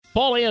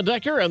Paul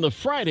Andecker and the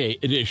Friday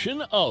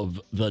edition of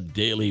the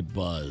Daily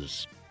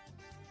Buzz.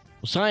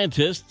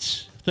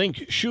 Scientists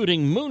think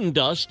shooting moon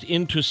dust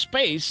into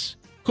space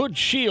could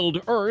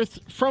shield Earth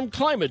from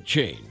climate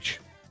change.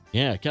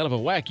 Yeah, kind of a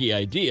wacky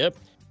idea.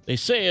 They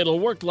say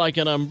it'll work like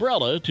an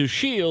umbrella to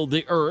shield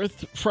the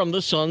Earth from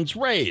the sun's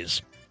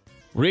rays.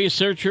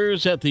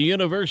 Researchers at the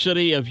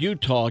University of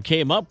Utah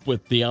came up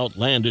with the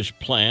outlandish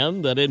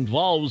plan that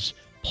involves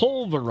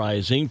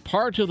pulverizing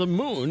part of the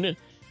moon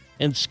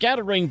and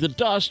scattering the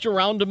dust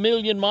around 1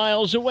 million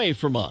miles away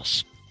from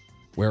us,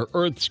 where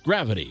Earth's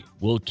gravity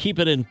will keep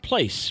it in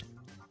place,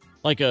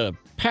 like a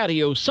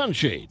patio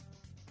sunshade,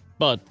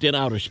 but in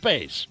outer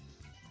space.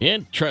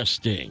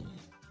 Interesting.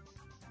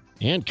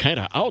 And kind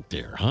of out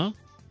there, huh?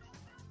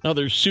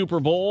 Another Super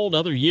Bowl,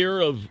 another year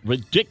of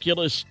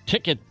ridiculous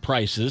ticket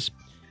prices.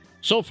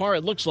 So far,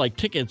 it looks like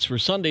tickets for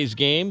Sunday's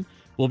game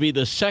will be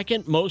the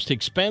second most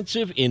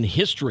expensive in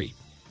history.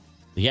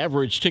 The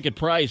average ticket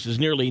price is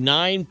nearly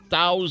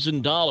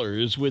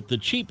 $9,000, with the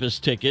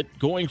cheapest ticket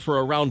going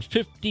for around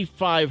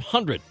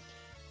 $5,500.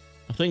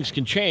 Things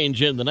can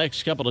change in the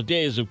next couple of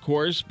days, of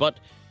course, but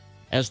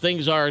as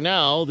things are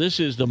now, this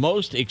is the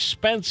most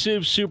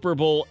expensive Super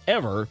Bowl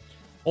ever,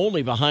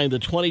 only behind the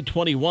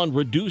 2021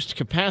 reduced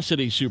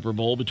capacity Super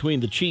Bowl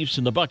between the Chiefs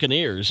and the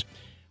Buccaneers,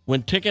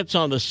 when tickets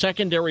on the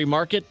secondary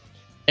market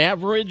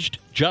averaged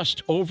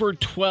just over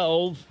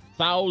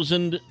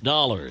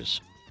 $12,000.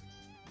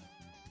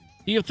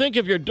 Do you think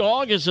of your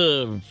dog as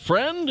a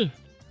friend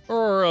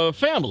or a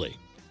family?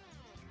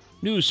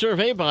 New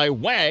survey by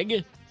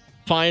WAG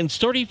finds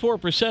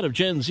 34% of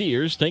Gen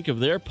Zers think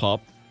of their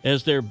pup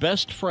as their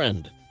best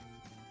friend.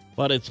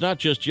 But it's not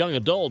just young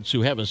adults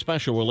who have a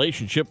special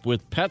relationship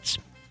with pets.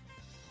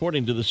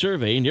 According to the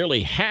survey,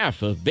 nearly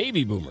half of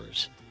baby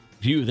boomers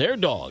view their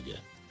dog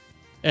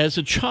as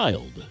a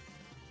child.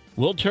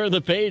 We'll turn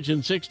the page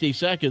in 60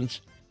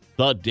 seconds.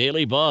 The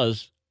Daily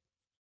Buzz.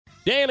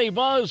 Daily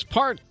Buzz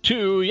Part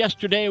 2.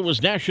 Yesterday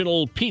was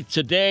National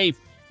Pizza Day,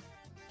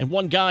 and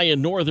one guy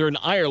in Northern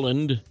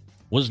Ireland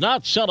was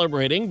not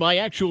celebrating by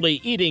actually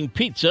eating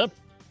pizza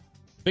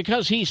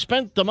because he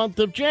spent the month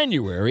of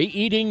January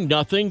eating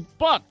nothing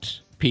but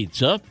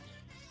pizza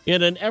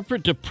in an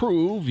effort to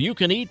prove you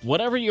can eat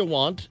whatever you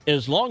want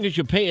as long as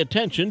you pay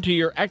attention to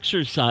your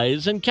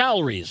exercise and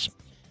calories.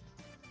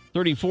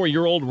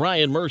 34-year-old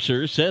Ryan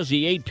Mercer says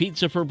he ate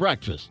pizza for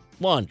breakfast,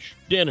 lunch,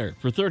 dinner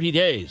for 30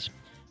 days.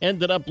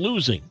 Ended up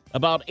losing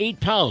about 8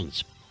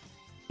 pounds.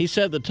 He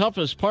said the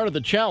toughest part of the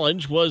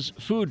challenge was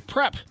food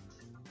prep.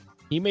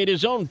 He made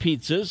his own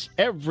pizzas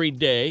every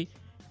day,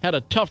 had a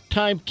tough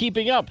time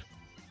keeping up,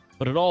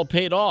 but it all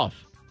paid off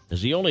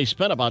as he only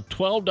spent about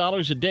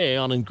 $12 a day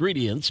on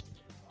ingredients,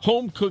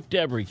 home-cooked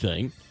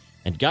everything,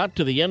 and got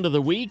to the end of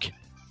the week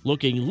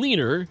looking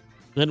leaner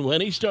than when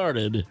he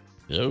started.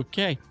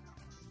 Okay.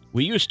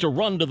 We used to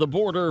run to the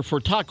border for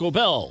Taco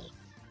Bell.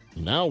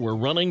 Now we're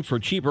running for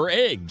cheaper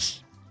eggs.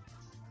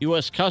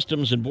 U.S.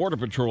 Customs and Border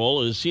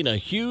Patrol has seen a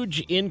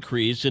huge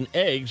increase in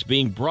eggs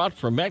being brought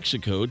from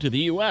Mexico to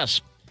the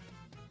U.S.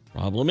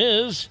 Problem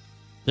is,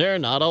 they're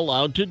not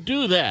allowed to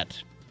do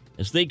that,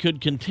 as they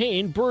could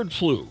contain bird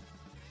flu.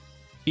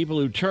 People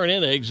who turn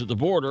in eggs at the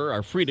border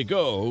are free to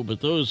go,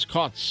 but those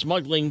caught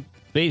smuggling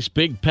face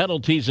big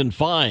penalties and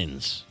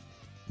fines.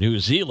 New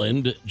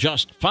Zealand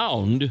just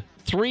found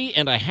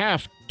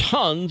 3.5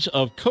 tons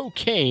of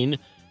cocaine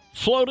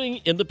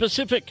floating in the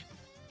Pacific.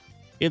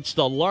 It's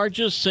the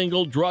largest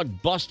single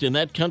drug bust in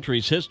that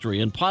country's history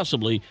and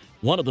possibly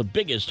one of the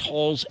biggest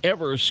hauls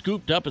ever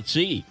scooped up at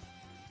sea.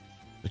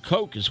 The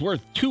coke is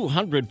worth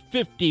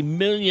 $250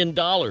 million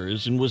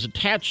and was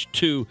attached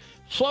to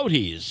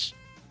floaties,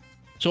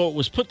 so it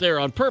was put there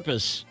on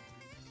purpose.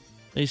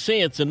 They say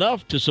it's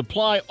enough to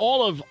supply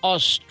all of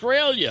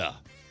Australia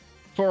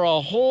for a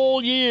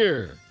whole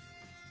year.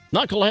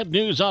 Knucklehead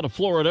news out of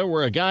Florida,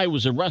 where a guy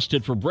was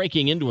arrested for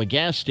breaking into a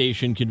gas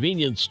station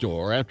convenience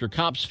store after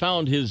cops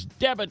found his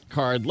debit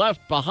card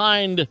left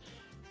behind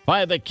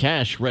by the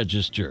cash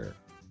register.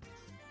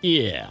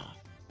 Yeah.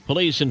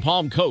 Police in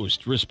Palm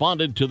Coast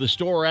responded to the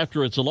store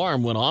after its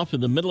alarm went off in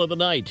the middle of the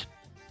night.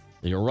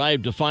 They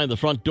arrived to find the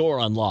front door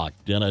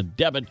unlocked and a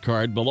debit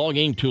card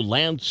belonging to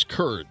Lance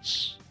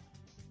Kurtz.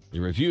 They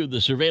reviewed the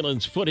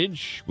surveillance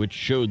footage, which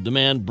showed the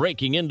man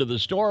breaking into the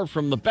store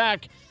from the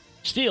back,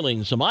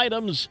 stealing some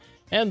items,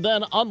 and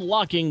then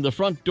unlocking the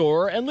front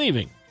door and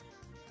leaving.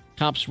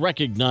 Cops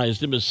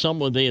recognized him as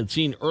someone they had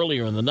seen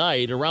earlier in the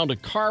night around a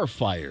car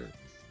fire.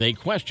 They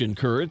questioned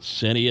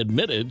Kurtz, and he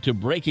admitted to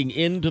breaking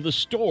into the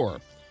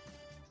store.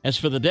 As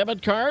for the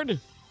debit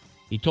card,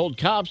 he told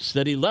cops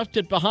that he left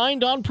it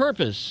behind on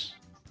purpose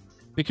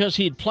because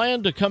he'd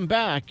planned to come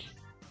back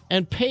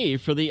and pay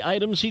for the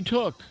items he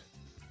took.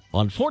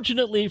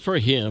 Unfortunately for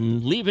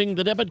him, leaving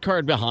the debit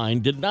card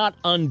behind did not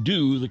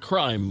undo the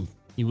crime.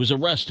 He was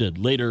arrested,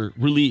 later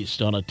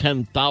released on a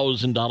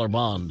 $10,000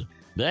 bond.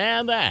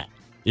 And that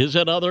is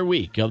another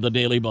week of the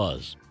Daily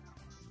Buzz.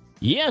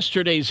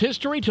 Yesterday's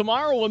history,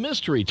 tomorrow a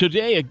mystery,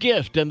 today a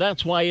gift, and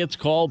that's why it's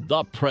called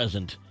The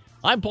Present.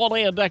 I'm Paul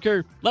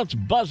Andecker. Let's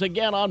buzz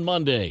again on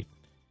Monday.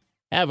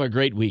 Have a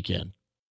great weekend.